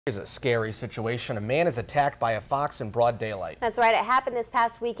It's a scary situation. A man is attacked by a fox in broad daylight. That's right. It happened this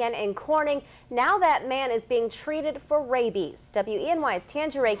past weekend in Corning. Now that man is being treated for rabies. WENY's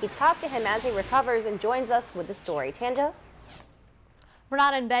Tanja Rekhi talked to him as he recovers and joins us with the story. Tanja?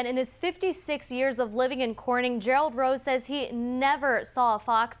 Renata and Ben, in his 56 years of living in Corning, Gerald Rose says he never saw a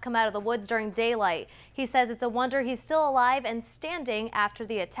fox come out of the woods during daylight. He says it's a wonder he's still alive and standing after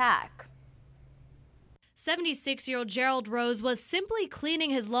the attack. 76-year-old Gerald Rose was simply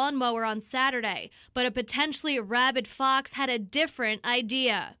cleaning his lawnmower on Saturday, but a potentially rabid fox had a different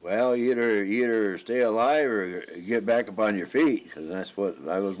idea. Well, you either stay alive or get back up on your feet, because that's what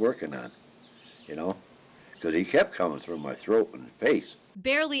I was working on, you know, because he kept coming through my throat and face.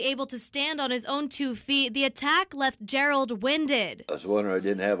 Barely able to stand on his own 2 feet, the attack left Gerald winded. I was wondering I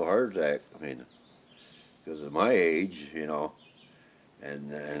didn't have a heart attack, I mean, because of my age, you know,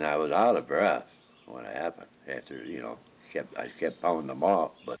 and I was out of breath when it happened. After, you know, I kept pounding them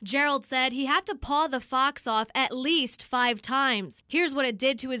off. But Gerald said he had to paw the fox off at least 5 times. Here's what it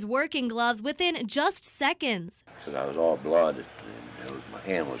did to his working gloves within just seconds. Because I was all blood, and my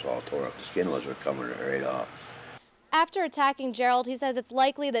hand was all tore up. The skin was coming right off. After attacking Gerald, he says it's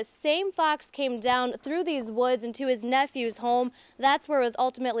likely the same fox came down through these woods into his nephew's home. That's where it was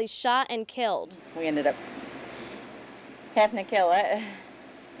ultimately shot and killed. We ended up having to kill it,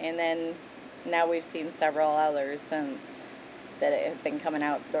 and then now we've seen several others since that have been coming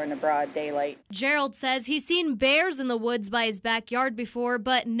out during the broad daylight. Gerald says he's seen bears in the woods by his backyard before,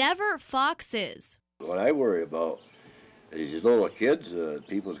 but never foxes. What I worry about is these little kids,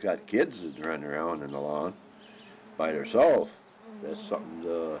 people's got kids that run around in the lawn by themselves. That's something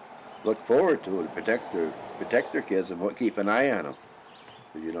to look forward to protect their kids and keep an eye on them.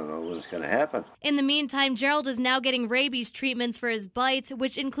 You don't know what's going to happen. In the meantime, Gerald is now getting rabies treatments for his bites,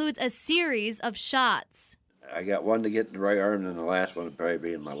 which includes a series of shots. I got one to get in the right arm, and the last one will probably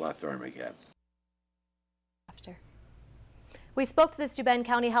be in my left arm again. We spoke to the Steuben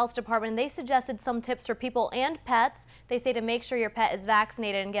County Health Department, and they suggested some tips for people and pets. They say to make sure your pet is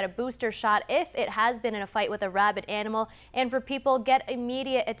vaccinated and get a booster shot if it has been in a fight with a rabid animal. And for people, get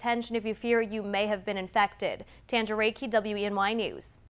immediate attention if you fear you may have been infected. Tanja Rekhi, WENY News.